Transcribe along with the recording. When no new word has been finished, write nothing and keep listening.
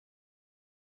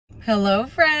Hello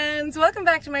friends, welcome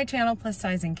back to my channel Plus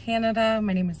Size in Canada.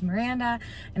 My name is Miranda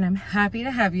and I'm happy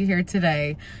to have you here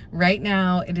today. Right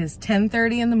now it is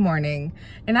 10:30 in the morning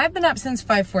and I've been up since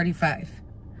 5:45,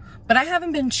 but I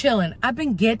haven't been chilling. I've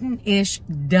been getting ish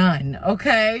done,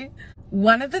 okay?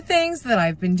 One of the things that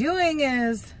I've been doing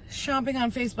is shopping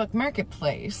on Facebook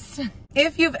Marketplace.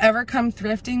 If you've ever come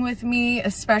thrifting with me,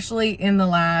 especially in the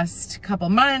last couple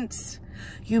months,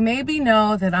 you maybe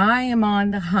know that I am on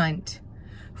the hunt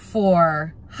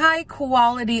for high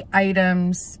quality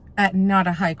items at not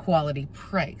a high quality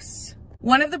price.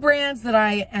 One of the brands that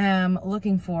I am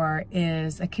looking for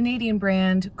is a Canadian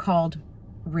brand called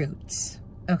Roots,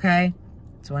 okay?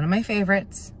 It's one of my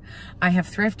favorites. I have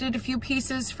thrifted a few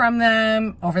pieces from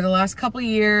them over the last couple of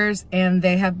years and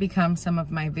they have become some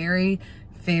of my very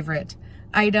favorite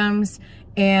items.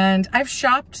 And I've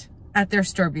shopped at their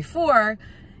store before.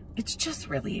 It's just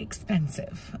really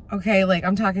expensive, okay? Like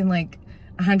I'm talking like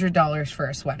 $100 for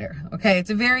a sweater, okay?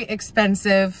 It's a very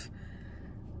expensive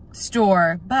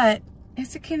store, but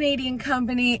it's a Canadian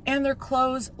company and their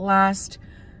clothes last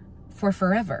for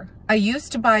forever. I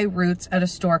used to buy Roots at a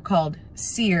store called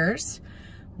Sears,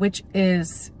 which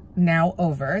is now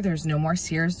over. There's no more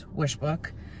Sears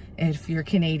Wishbook. If you're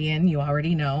Canadian, you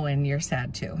already know, and you're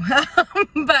sad too.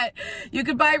 But you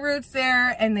could buy Roots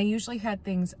there and they usually had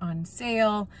things on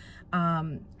sale.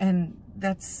 And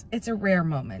it's a rare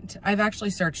moment. I've actually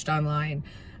searched online,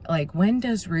 like, when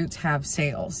does Roots have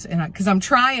sales? And because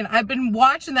I've been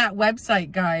watching that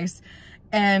website, guys,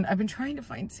 and I've been trying to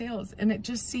find sales and it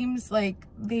just seems like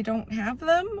they don't have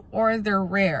them or they're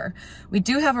rare. We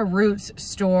do have a Roots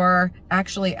store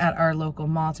actually at our local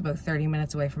mall. It's about 30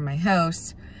 minutes away from my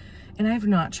house and I've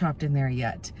not shopped in there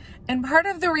yet. And part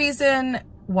of the reason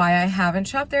why I haven't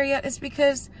shopped there yet is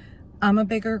because I'm a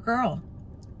bigger girl.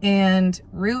 And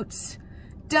Roots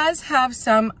does have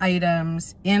some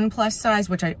items in plus size,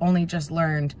 which I only just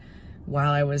learned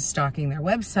while I was stalking their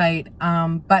website.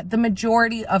 But the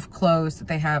majority of clothes that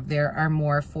they have there are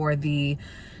more for the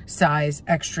size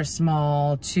extra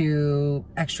small to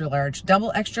extra large,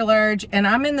 double extra large. And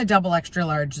I'm in the double extra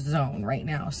large zone right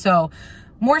now. So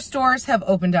more stores have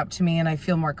opened up to me and I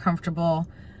feel more comfortable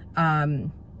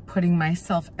putting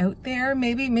myself out there.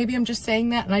 Maybe I'm just saying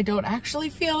that and I don't actually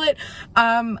feel it.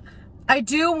 I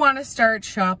do want to start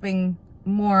shopping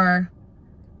more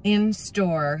in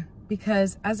store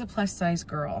because as a plus size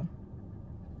girl,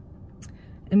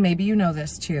 and maybe you know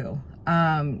this too,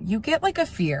 you get like a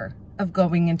fear of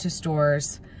going into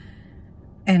stores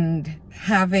and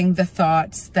having the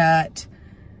thoughts that,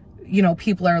 you know,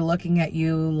 people are looking at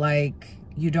you like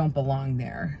you don't belong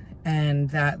there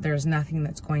and that there's nothing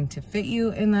that's going to fit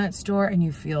you in that store, and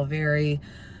you feel very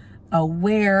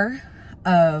aware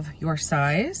of your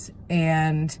size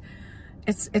and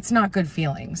it's not good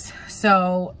feelings.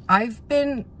 So I've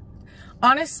been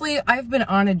on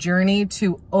a journey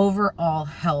to overall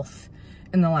health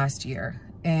in the last year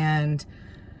and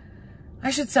I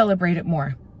should celebrate it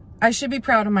more. I should be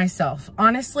proud of myself.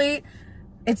 Honestly,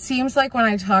 it seems like when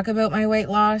I talk about my weight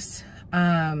loss,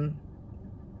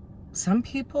 some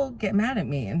people get mad at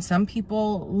me and some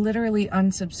people literally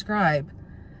unsubscribe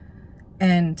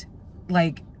and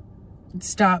like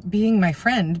stop being my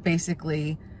friend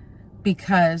basically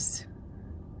because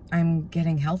I'm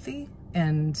getting healthy,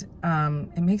 and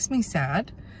it makes me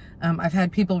sad. I've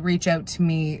had people reach out to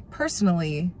me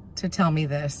personally to tell me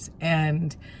this,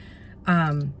 and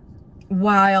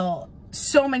while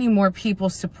so many more people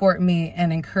support me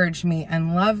and encourage me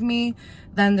and love me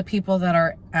than the people that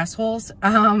are assholes.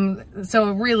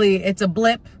 So really it's a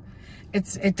blip.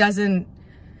 It doesn't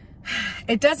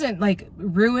like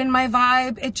ruin my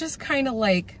vibe. It just kind of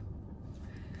like,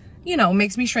 you know,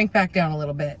 makes me shrink back down a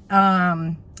little bit.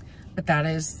 But that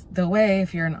is the way.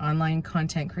 If you're an online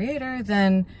content creator,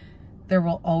 then there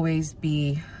will always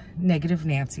be negative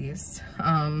Nancy's,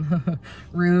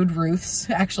 rude Ruths.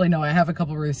 Actually, no, I have a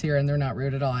couple Ruths here and they're not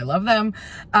rude at all. I love them.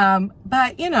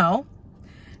 But you know,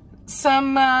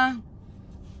 some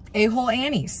a-hole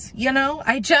Annies, you know,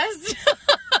 I just,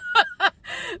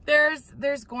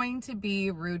 there's going to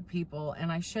be rude people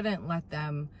and I shouldn't let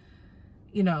them,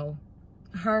 you know,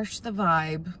 harsh the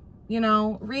vibe. You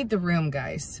know, read the room,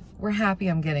 guys. We're happy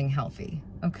I'm getting healthy,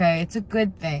 okay? It's a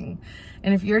good thing.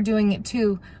 And if you're doing it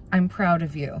too, I'm proud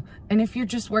of you. And if you're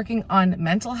just working on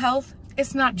mental health,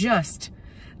 it's not just.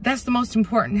 That's the most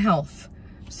important health.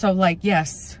 So like,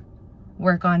 yes,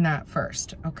 work on that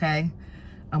first, okay?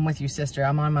 I'm with you, sister.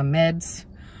 I'm on my meds.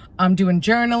 I'm doing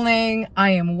journaling.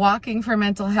 I am walking for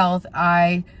mental health.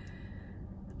 I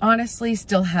honestly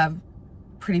still have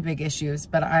pretty big issues,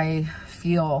 but I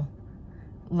feel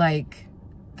like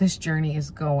this journey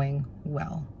is going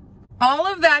well. All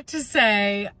of that to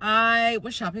say, I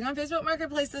was shopping on Facebook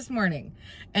Marketplace this morning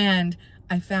and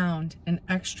I found an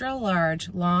extra large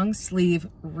long sleeve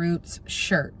Roots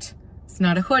shirt. It's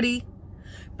not a hoodie,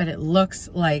 but it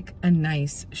looks like a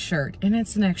nice shirt and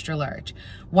it's an extra large.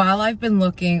 While I've been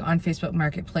looking on Facebook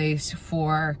Marketplace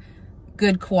for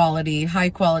good quality,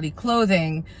 high quality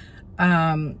clothing,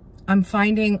 I'm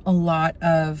finding a lot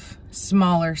of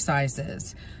smaller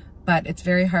sizes, but it's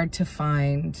very hard to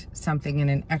find something in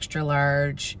an extra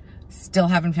large. Still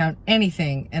haven't found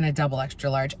anything in a double extra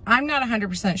large. I'm not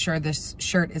 100% sure this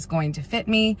shirt is going to fit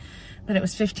me, but it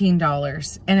was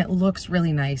 $15 and it looks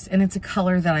really nice and it's a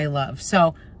color that I love.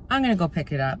 So I'm gonna go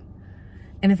pick it up.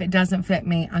 And if it doesn't fit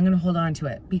me, I'm gonna hold on to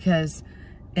it because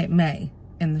it may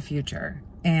in the future.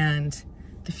 And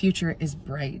the future is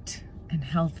bright and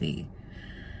healthy.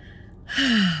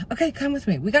 Okay, come with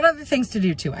me. We got other things to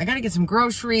do too. I got to get some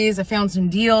groceries. I found some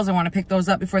deals. I want to pick those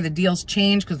up before the deals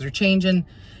change because they're changing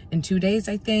in 2 days,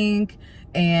 I think.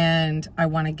 And I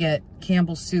want to get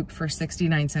Campbell's soup for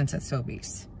 69 cents at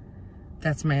Sobeys.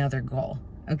 That's my other goal.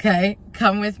 Okay,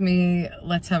 come with me.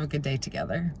 Let's have a good day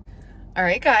together. All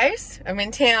right, guys, I'm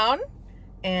in town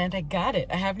and I got it.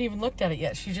 I haven't even looked at it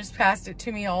yet. She just passed it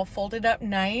to me all folded up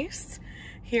nice.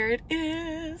 Here it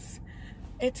is.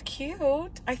 It's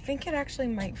cute. I think it actually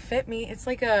might fit me. It's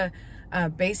like a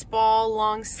baseball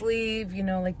long sleeve, you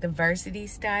know, like the varsity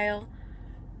style.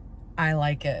 I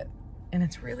like it. And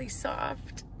it's really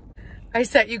soft. I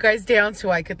set you guys down so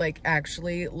I could like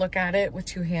actually look at it with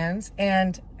two hands.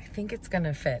 And I think it's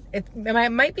gonna fit. It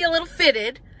might be a little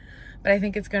fitted, but I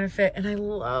think it's gonna fit. And I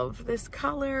love this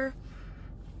color.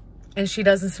 And she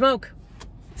doesn't smoke.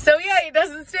 So yeah, it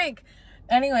doesn't stink.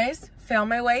 Anyways, found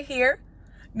my way here.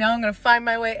 Now I'm gonna find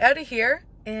my way out of here,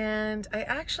 and I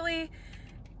actually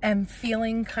am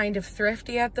feeling kind of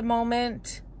thrifty at the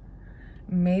moment.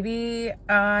 Maybe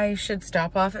I should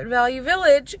stop off at Value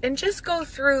Village and just go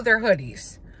through their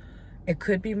hoodies. It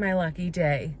could be my lucky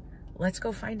day. Let's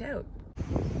go find out.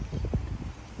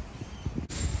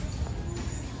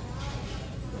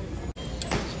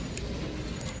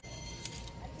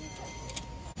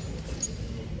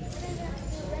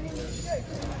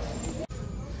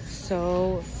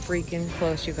 So freaking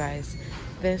close, you guys.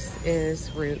 This is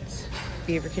Roots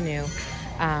Beaver Canoe,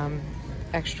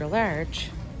 extra large.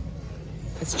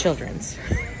 It's children's.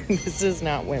 This is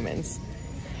not women's.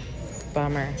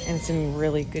 Bummer. And it's in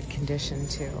really good condition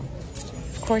too.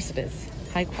 Of course it is.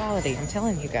 High quality, I'm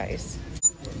telling you guys.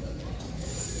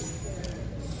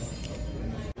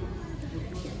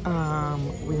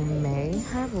 We may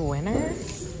have a winner.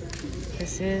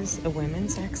 This is a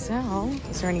women's XL.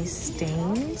 Is there any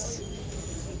stains?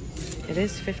 It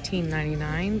is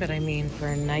 $15.99, but I mean for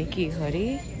a Nike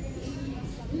hoodie.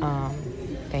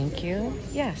 Thank you.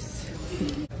 Yes.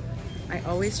 I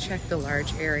always check the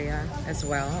large area as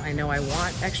well. I know I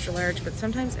want extra large, but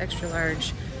sometimes extra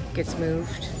large gets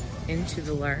moved into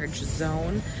the large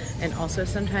zone. And also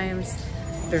sometimes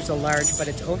there's a large, but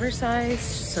it's oversized,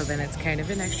 so then it's kind of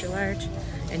an extra large.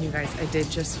 And you guys, I did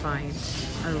just find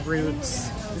a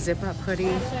Roots zip-up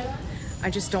hoodie. I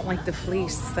just don't like the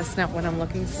fleece. That's not what I'm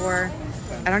looking for.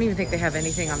 I don't even think they have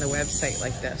anything on the website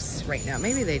like this right now.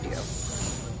 Maybe they do,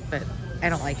 but I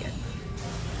don't like it.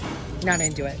 Not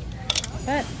into it.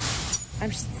 But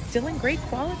I'm still in great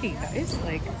quality, guys.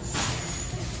 Like,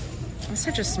 I'm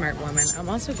such a smart woman. I'm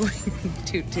also going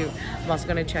I'm also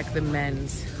going to check the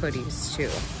men's hoodies too,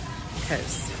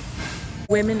 because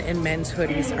women and men's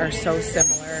hoodies are so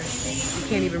similar. You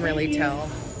can't even really tell,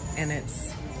 and it's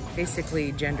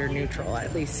basically gender neutral,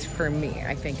 at least for me.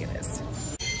 I think it is.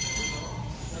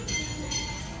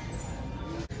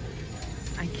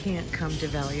 I can't come to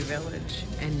Value Village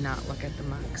and not look at the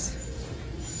mugs.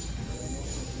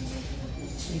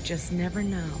 You just never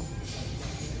know.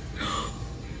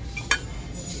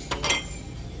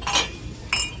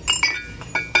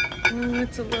 Oh,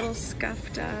 it's a little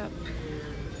scuffed up.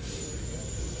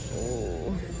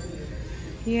 Oh,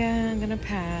 yeah, I'm gonna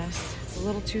pass. It's a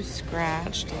little too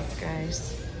scratched, look,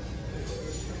 guys.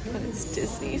 But it's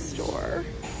Disney store.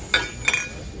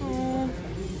 Oh.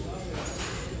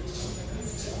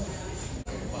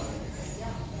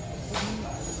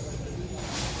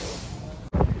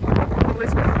 It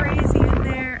was crazy in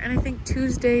there, and I think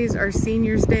Tuesdays are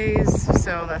seniors' days,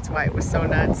 so that's why it was so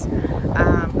nuts.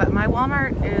 But my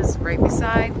Walmart is right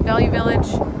beside Value Village,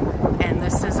 and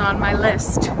this is on my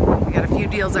list. We got a few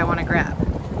deals I want to grab.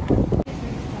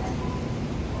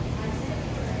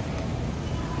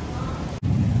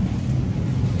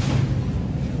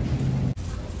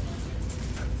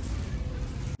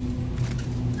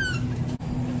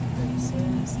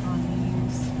 Prices on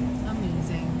these,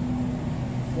 amazing.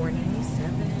 $4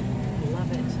 $4.97.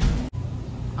 Love it.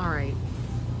 All right,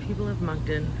 people of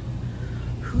Moncton,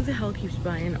 who the hell keeps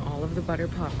buying all of the butter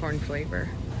popcorn flavor?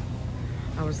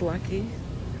 I was lucky.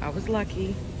 I was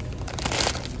lucky.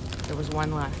 There was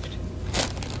one left.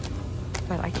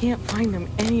 But I can't find them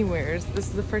anywhere. This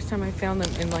is the first time I found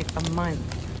them in like a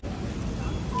month.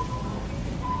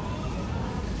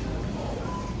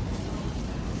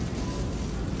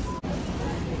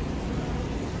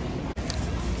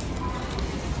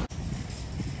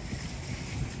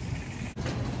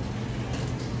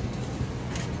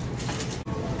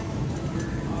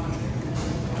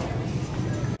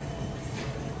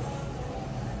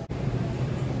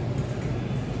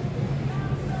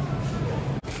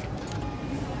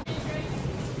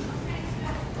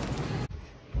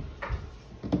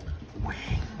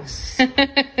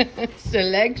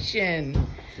 Selection.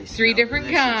 Three different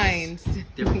kinds.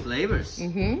 Different flavors.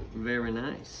 Mm-hmm. Very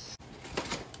nice.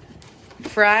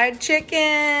 Fried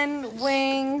chicken,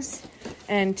 wings,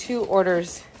 and 2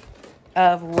 orders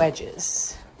of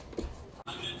wedges.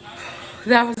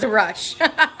 That was a rush.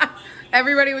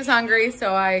 Everybody was hungry,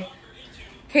 so I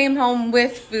came home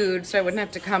with food so I wouldn't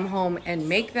have to come home and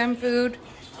make them food.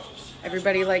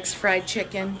 Everybody likes fried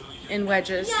chicken in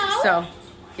wedges. No. So,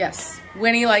 yes,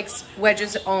 Winnie likes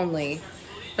wedges only,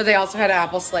 but they also had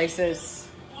apple slices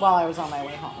while I was on my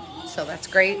way home. So that's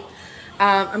great.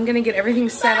 I'm gonna get everything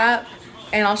set up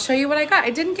and I'll show you what I got.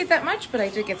 I didn't get that much, but I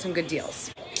did get some good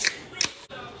deals.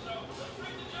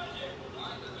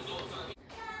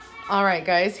 All right,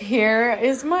 guys, here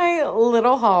is my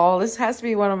little haul. This has to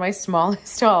be one of my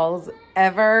smallest hauls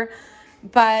ever,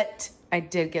 but I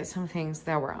did get some things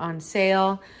that were on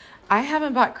sale. I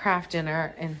haven't bought Kraft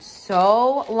dinner in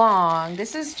so long.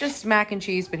 This is just mac and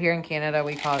cheese, but here in Canada,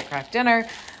 we call it Kraft dinner.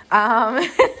 I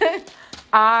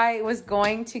was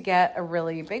going to get a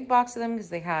really big box of them because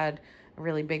they had a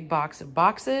really big box of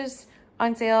boxes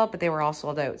on sale, but they were all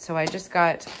sold out. So I just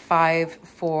got 5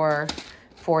 for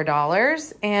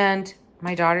 $4, and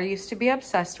my daughter used to be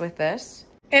obsessed with this.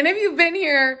 And if you've been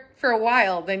here for a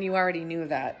while, then you already knew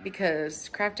that, because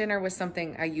Kraft dinner was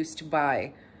something I used to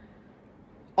buy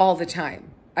all the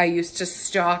time. I used to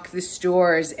stalk the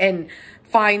stores and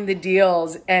find the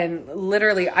deals, and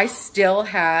literally I still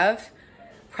have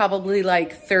probably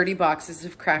like 30 boxes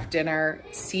of Kraft dinner.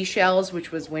 Seashells,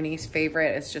 which was Winnie's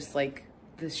favorite. It's just like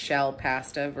the shell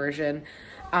pasta version.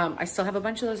 I still have a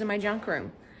bunch of those in my junk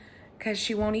room because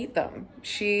she won't eat them.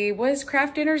 She was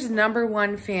Kraft dinner's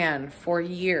 #1 fan for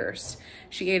years.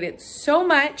 She ate it so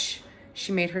much,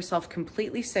 she made herself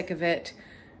completely sick of it.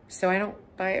 So I don't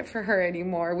buy it for her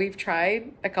anymore. We've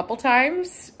tried a couple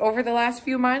times over the last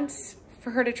few months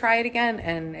for her to try it again,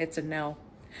 and it's a no.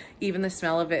 Even the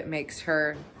smell of it makes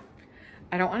her,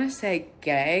 I don't want to say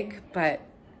gag, but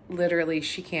literally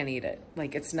she can't eat it.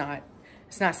 Like it's not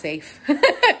safe.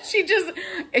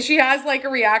 she has like a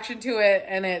reaction to it,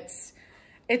 and it's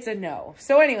a no.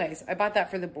 So anyways, I bought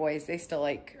that for the boys. They still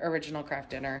like original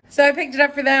Kraft dinner. So I picked it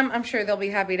up for them. I'm sure they'll be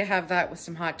happy to have that with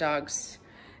some hot dogs.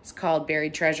 It's called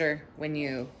buried treasure when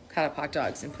you cut up hot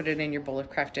dogs and put it in your bowl of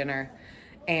Kraft dinner.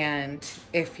 And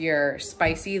if you're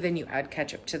spicy, then you add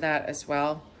ketchup to that as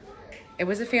well. It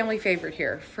was a family favorite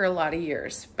here for a lot of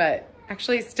years, but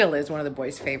actually it still is one of the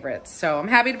boys' favorites. So I'm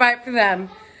happy to buy it for them.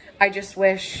 I just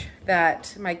wish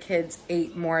that my kids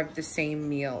ate more of the same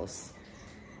meals,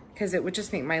 because it would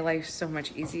just make my life so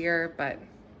much easier. But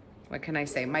what can I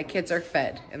say? My kids are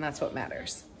fed, and that's what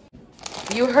matters.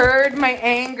 You heard my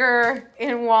anger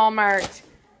in Walmart.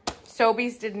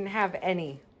 Sobeys didn't have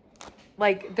any.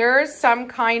 Like, there's some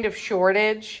kind of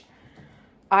shortage.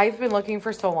 I've been looking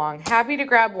for so long. Happy to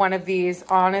grab one of these.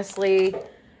 Honestly,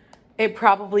 it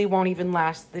probably won't even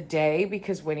last the day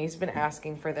because Winnie's been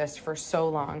asking for this for so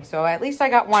long. So at least I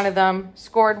got one of them,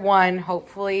 scored one.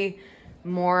 Hopefully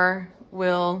more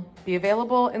will be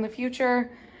available in the future.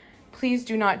 Please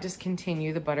do not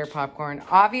discontinue the butter popcorn.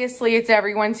 Obviously, it's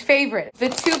everyone's favorite. The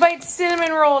 2-bite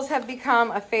cinnamon rolls have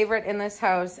become a favorite in this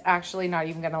house. Actually, not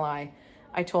even gonna lie.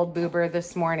 I told Boober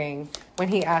this morning when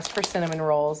he asked for cinnamon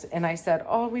rolls, and I said,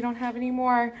 oh, we don't have any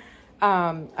more.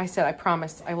 I said, I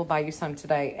promise I will buy you some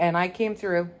today. And I came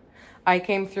through.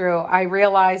 I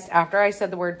realized after I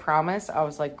said the word promise, I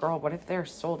was like, girl, what if they're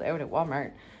sold out at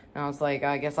Walmart? And I was like,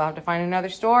 I guess I'll have to find another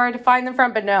store to find them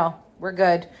from, but no, we're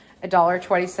good.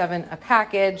 $1.27 a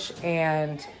package,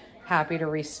 and happy to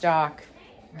restock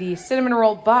the cinnamon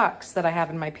roll box that I have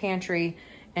in my pantry,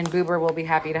 and Boober will be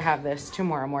happy to have this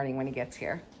tomorrow morning when he gets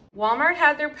here. Walmart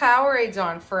had their Powerades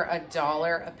on for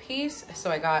 $1 a piece, so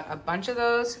I got a bunch of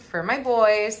those for my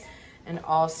boys. And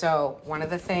also, one of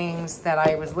the things that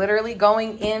I was literally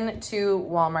going into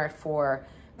Walmart for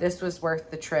this was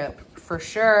worth the trip for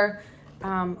sure.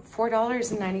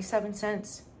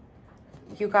 $4.97.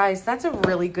 You guys, that's a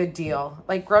really good deal.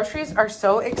 Like, groceries are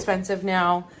so expensive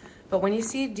now, but when you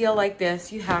see a deal like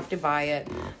this, you have to buy it.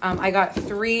 I got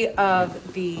 3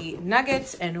 of the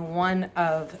nuggets and 1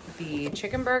 of the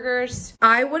chicken burgers.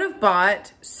 I would have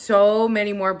bought so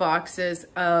many more boxes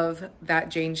of that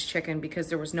Jane's chicken because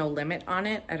there was no limit on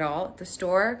it at all at the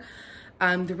store.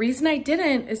 The reason I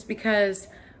didn't is because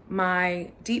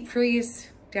my deep freeze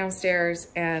downstairs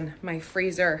and my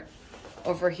freezer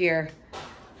over here,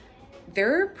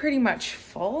 they're pretty much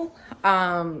full.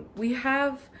 We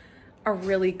have a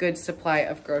really good supply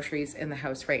of groceries in the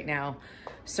house right now.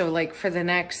 So like for the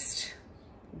next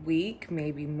week,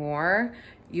 maybe more,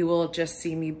 you will just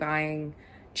see me buying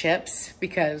chips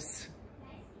because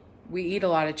we eat a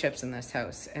lot of chips in this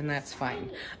house and that's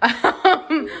fine.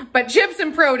 But chips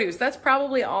and produce, that's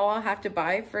probably all I'll have to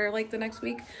buy for like the next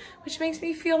week, which makes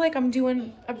me feel like I'm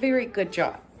doing a very good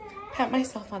job. Pat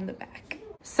myself on the back.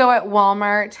 So at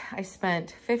Walmart, I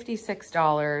spent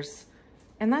 $56.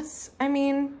 And that's, I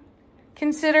mean,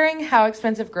 considering how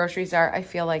expensive groceries are, I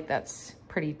feel like that's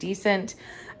pretty decent.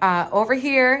 Over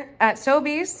here at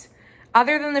Sobeys,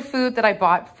 other than the food that I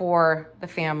bought for the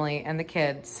family and the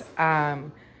kids,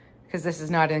 because this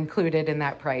is not included in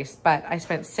that price, but I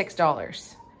spent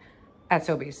 $6 at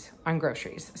Sobeys on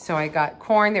groceries. So I got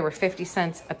corn, they were 50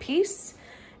 cents a piece.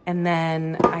 And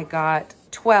then I got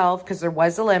 12, because there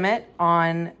was a limit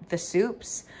on the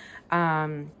soups.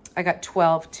 I got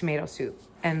 12 tomato soup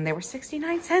and they were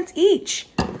 69 cents each.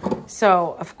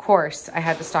 So of course I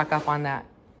had to stock up on that.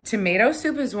 Tomato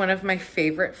soup is one of my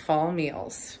favorite fall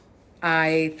meals.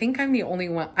 I think I am the only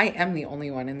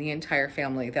one in the entire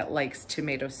family that likes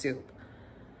tomato soup.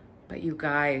 But you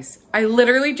guys, I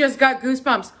literally just got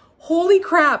goosebumps. Holy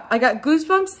crap, I got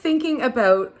goosebumps thinking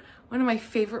about one of my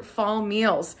favorite fall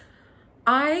meals.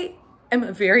 I am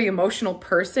a very emotional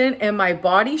person and my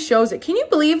body shows it. Can you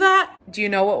believe that? Do you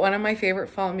know what one of my favorite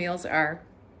fall meals are?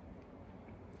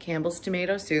 Campbell's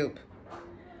tomato soup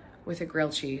with a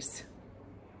grilled cheese.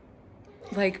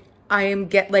 Like,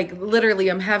 literally,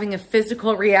 I'm having a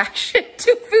physical reaction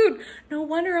to food. No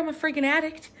wonder I'm a freaking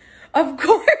addict. Of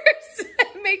course,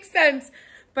 it makes sense.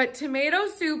 But tomato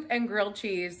soup and grilled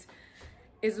cheese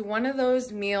is one of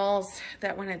those meals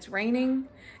that when it's raining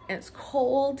and it's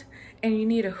cold and you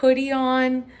need a hoodie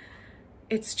on,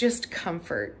 it's just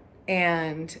comfort.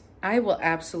 And I will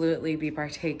absolutely be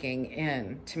partaking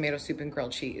in tomato soup and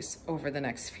grilled cheese over the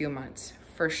next few months.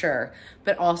 For sure.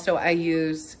 But also I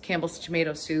use Campbell's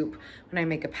tomato soup when I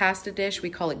make a pasta dish. We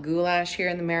call it goulash here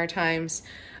in the Maritimes.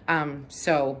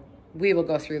 So we will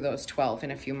go through those 12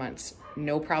 in a few months.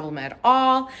 No problem at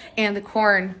all. And the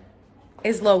corn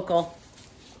is local.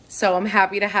 So I'm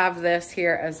happy to have this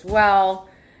here as well.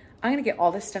 I'm gonna get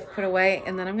all this stuff put away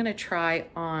and then I'm gonna try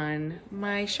on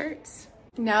my shirts.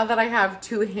 Now that I have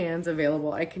 2 hands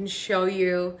available, I can show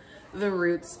you the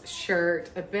Roots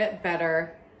shirt a bit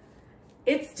better.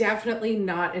 It's definitely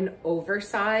not an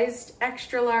oversized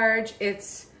extra large.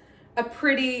 It's a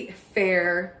pretty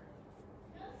fair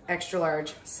extra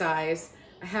large size.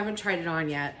 I haven't tried it on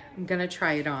yet. I'm gonna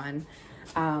try it on.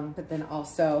 But then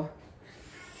also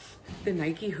the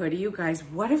Nike hoodie, you guys,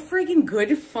 what a friggin'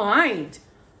 good find.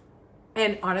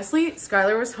 And honestly,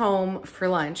 Skylar was home for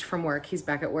lunch from work. He's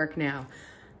back at work now.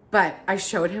 But I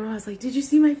showed him, I was like, did you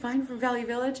see my find from Valley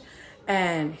Village?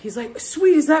 And he's like,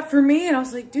 sweet, is that for me? And I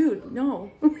was like, dude,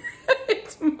 no,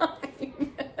 it's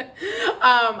mine.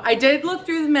 I did look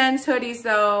through the men's hoodies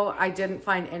though. I didn't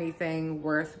find anything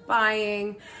worth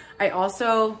buying. I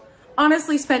also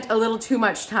honestly spent a little too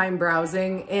much time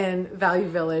browsing in Valley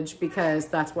Village because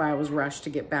that's why I was rushed to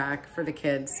get back for the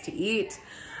kids to eat.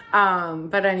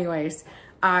 But anyways,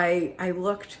 I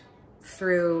looked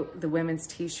through the women's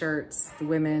t-shirts, the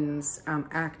women's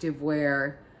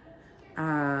activewear,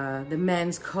 the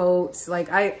men's coats.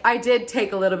 Like I did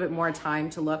take a little bit more time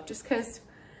to look just because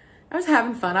I was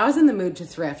having fun. I was in the mood to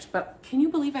thrift, but can you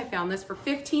believe I found this for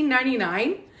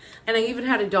 $15.99? And I even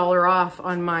had $1 off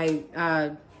on my,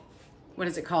 what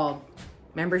is it called?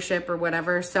 Membership or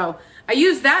whatever. So I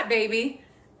used that baby.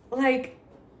 Like,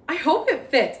 I hope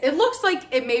it fits. It looks like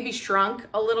it maybe shrunk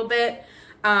a little bit.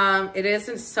 It is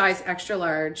in size extra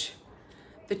large.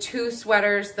 The 2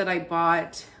 sweaters that I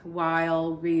bought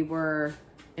while we were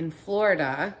in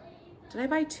Florida. Did I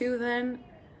buy 2 then?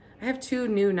 I have 2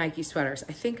 new Nike sweaters.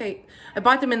 I think I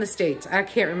bought them in the States. I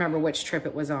can't remember which trip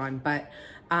it was on, but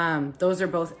those are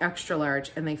both extra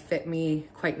large and they fit me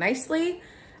quite nicely.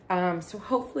 So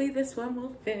hopefully this one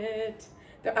will fit.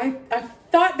 I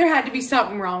thought there had to be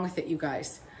something wrong with it, you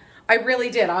guys. I really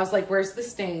did. I was like, where's the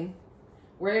stain?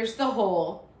 Where's the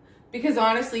hole? Because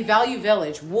honestly, Value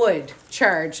Village would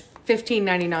charge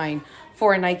 $15.99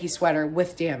 for a Nike sweater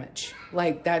with damage.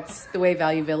 Like, that's the way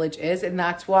Value Village is. And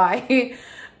that's why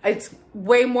it's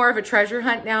way more of a treasure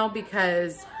hunt now,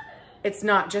 because it's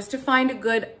not just to find a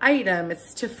good item,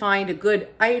 it's to find a good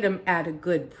item at a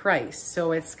good price.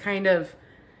 So it's kind of,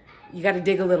 you got to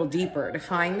dig a little deeper to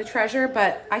find the treasure,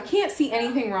 but I can't see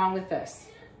anything wrong with this.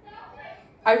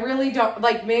 I really don't.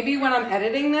 Like, maybe when I'm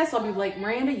editing this, I'll be like,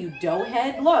 Miranda, you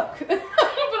doughhead, look. But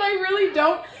I really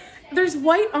don't. There's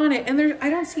white on it, and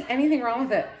I don't see anything wrong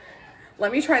with it.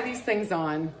 Let me try these things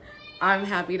on. I'm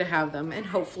happy to have them, and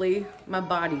hopefully my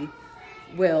body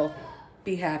will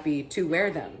be happy to wear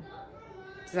them.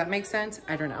 Does that make sense?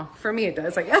 I don't know. For me, it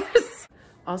does, I guess.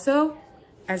 Also,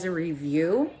 as a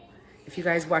review, if you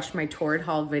guys watched my Torrid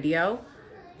Haul video,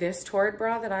 this Torrid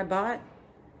bra that I bought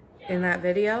in that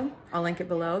video, I'll link it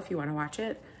below if you want to watch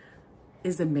it,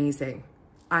 is amazing.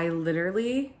 I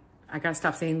gotta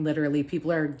stop saying literally.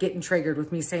 People are getting triggered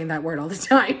with me saying that word all the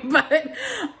time, but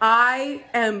I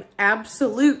am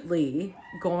absolutely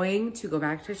going to go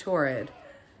back to Torrid,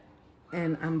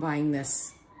 and I'm buying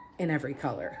this in every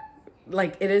color.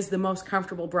 Like, it is the most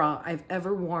comfortable bra I've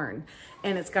ever worn,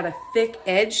 and it's got a thick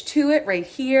edge to it right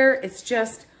here. It's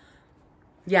just,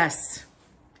 yes.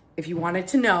 If you wanted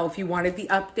to know, if you wanted the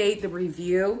update, the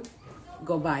review,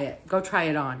 go buy it. Go try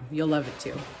it on. You'll love it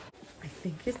too. I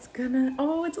think it's gonna,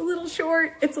 oh, it's a little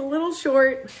short. It's a little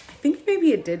short. I think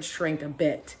maybe it did shrink a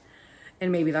bit.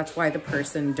 And maybe that's why the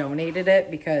person donated it,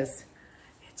 because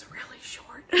it's really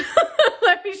short.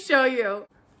 Let me show you.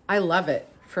 I love it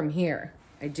from here.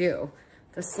 I do.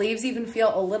 The sleeves even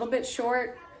feel a little bit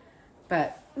short,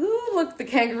 but ooh, look, the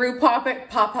kangaroo pocket,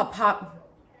 pop.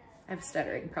 I have a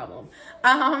stuttering problem.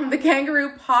 The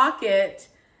kangaroo pocket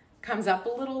comes up a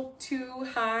little too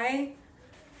high.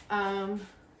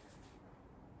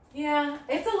 Yeah,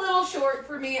 it's a little short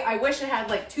for me. I wish it had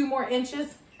like 2 more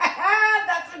inches.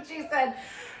 That's what she said.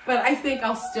 But I think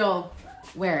I'll still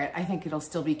wear it. I think it'll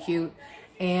still be cute.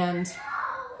 And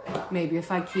maybe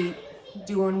if I keep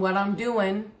doing what I'm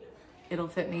doing, it'll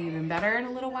fit me even better in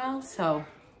a little while. So,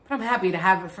 but I'm happy to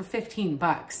have it for 15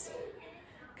 bucks.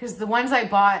 Because the ones I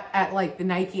bought at like the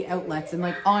Nike outlets and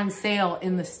like on sale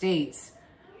in the States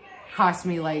cost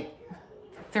me like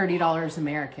 $30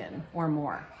 American or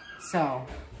more. So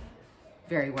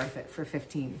very worth it for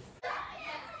 15.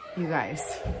 You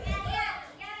guys,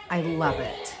 I love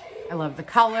it. I love the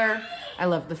color. I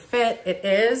love the fit. It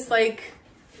is like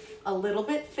a little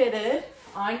bit fitted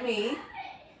on me,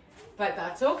 but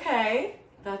that's okay.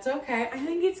 That's okay. I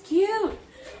think it's cute.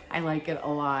 I like it a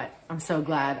lot. I'm so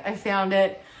glad I found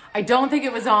it. I don't think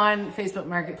it was on Facebook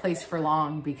Marketplace for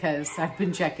long because I've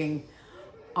been checking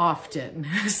often.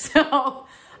 So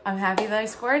I'm happy that I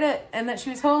scored it and that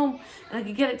she was home and I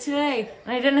could get it today.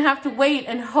 And I didn't have to wait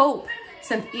and hope.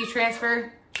 Sent the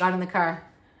e-transfer, got in the car,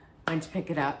 went to pick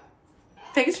it up.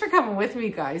 Thanks for coming with me,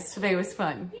 guys. Today was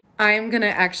fun. I'm gonna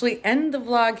actually end the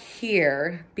vlog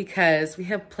here because we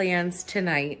have plans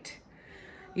tonight.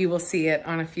 You will see it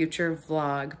on a future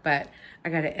vlog, but I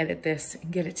gotta edit this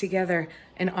and get it together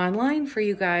and online for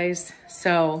you guys.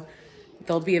 So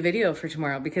there'll be a video for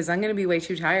tomorrow because I'm gonna be way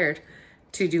too tired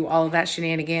to do all of that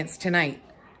shenanigans tonight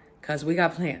because we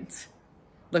got plans.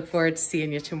 Look forward to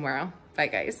seeing you tomorrow. Bye,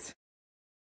 guys.